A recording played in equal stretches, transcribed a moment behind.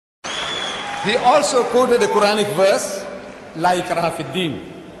He also quoted a Quranic verse, La ikraha fid din,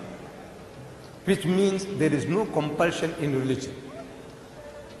 which means there is no compulsion in religion.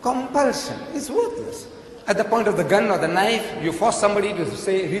 Compulsion is worthless. At the point of the gun or the knife, you force somebody to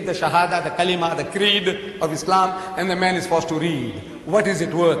say, read the Shahada, the Kalima, the Creed of Islam, and the man is forced to read. What is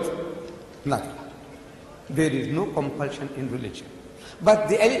it worth? Nothing. There is no compulsion in religion. But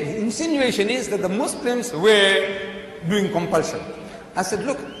the insinuation is that the Muslims were doing compulsion. I said,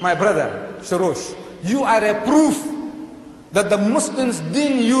 look, my brother, Sharosh, you are a proof that the Muslims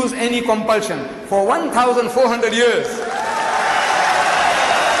didn't use any compulsion for 1,400 years.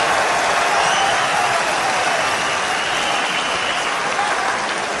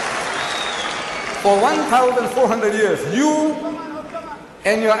 For 1,400 years, you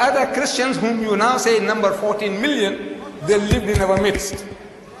and your other Christians, whom you now say number 14 million, they lived in our midst.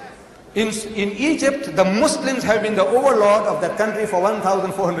 In Egypt, the Muslims have been the overlord of that country for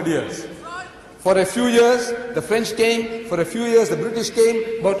 1,400 years. For a few years, the French came, for a few years, the British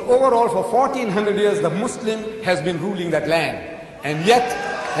came, but overall for 1,400 years, the Muslim has been ruling that land. And yet,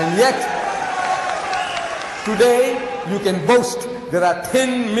 today, you can boast there are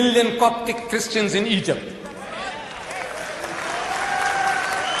 10 million Coptic Christians in Egypt.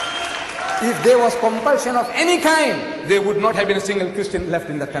 If there was compulsion of any kind, there would not have been a single Christian left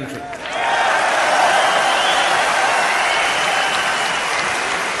in the country.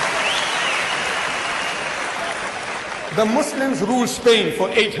 The Muslims ruled Spain for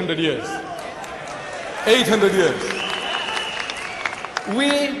 800 years. 800 years.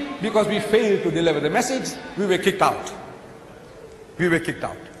 Because we failed to deliver the message, we were kicked out. We were kicked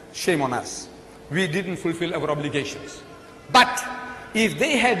out. Shame on us. We didn't fulfill our obligations. But if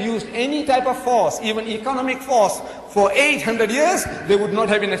they had used any type of force, even economic force, for 800 years, there would not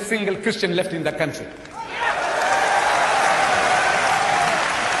have been a single Christian left in the country.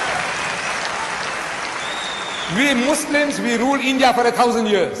 We Muslims, we ruled India for 1,000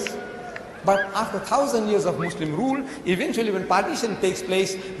 years. But after 1,000 years of Muslim rule, eventually when partition takes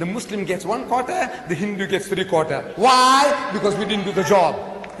place, the Muslim gets 1/4, the Hindu gets 3/4. Why? Because we didn't do the job.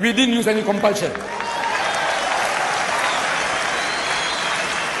 We didn't use any compulsion.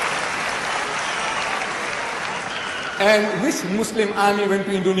 And which Muslim army went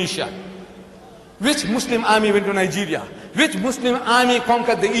to Indonesia? Which Muslim army went to Nigeria? Which Muslim army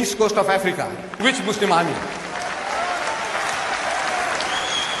conquered the east coast of Africa? Which Muslim army?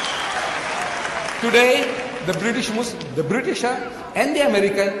 Today, the Britisher and the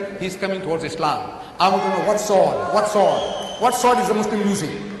American, he's coming towards Islam. I want to know what sword? What sword? What sword is the Muslim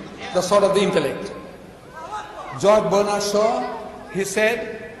using? The sword of the intellect. George Bernard Shaw, he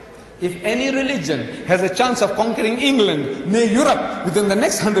said, if any religion has a chance of conquering England, nay Europe, within the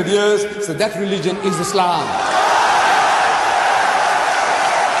next 100 years, so that religion is Islam.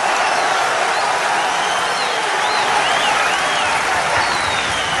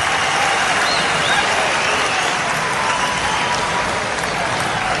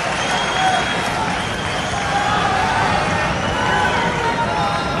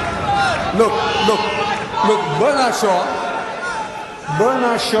 Look,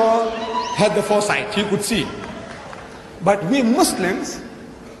 Bernard Shaw had the foresight, he could see. But we Muslims,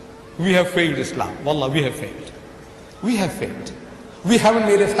 we have failed Islam. Wallah, we have failed. We have failed. We haven't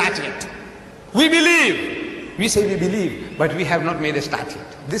made a start yet. We believe. We say we believe, but we have not made a start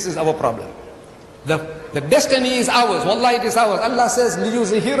yet. This is our problem. The destiny is ours. Wallah, it is ours. Allah says,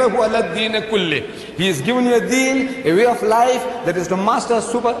 لِيُزْهِرَهُ عَلَى الدِّينِ كُلِّهِ. He has given you a deen, a way of life that is to master,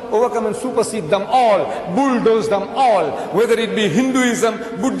 overcome and supersede them all, bulldoze them all, whether it be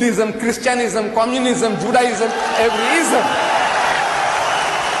Hinduism, Buddhism, Christianism, communism, Judaism, every ism.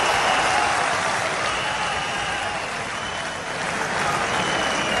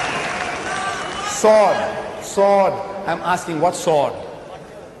 Sword. I'm asking, what sword?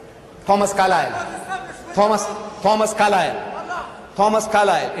 Thomas Carlyle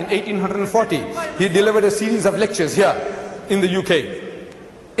in 1840, he delivered a series of lectures here in the UK.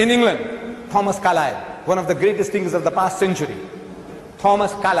 In England, Thomas Carlyle, one of the greatest thinkers of the past century.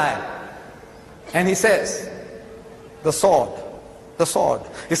 Thomas Carlyle. And he says, the sword.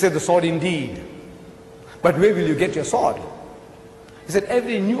 He said, the sword indeed. But where will you get your sword? He said,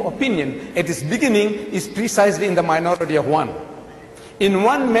 every new opinion at its beginning is precisely in the minority of one. In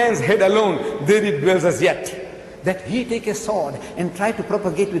one man's head alone, there it dwells as yet. That he take a sword and try to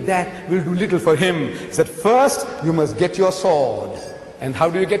propagate with that will do little for him. He said, first you must get your sword. And how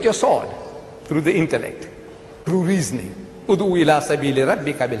do you get your sword? Through the intellect, through reasoning. Udu ila sabili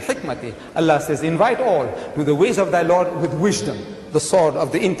rabbika bil hikmati. Allah says, invite all to the ways of thy Lord with wisdom. the sword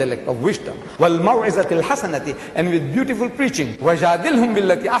of the intellect, of wisdom. وَالْمَوْعِزَةِ الْحَسَنَةِ, and with beautiful preaching. وَجَادِلْهُمْ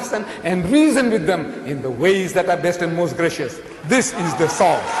بِالَّتِي أَحْسَنَ, and reason with them in the ways that are best and most gracious. This is the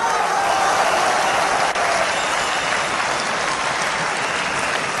sword.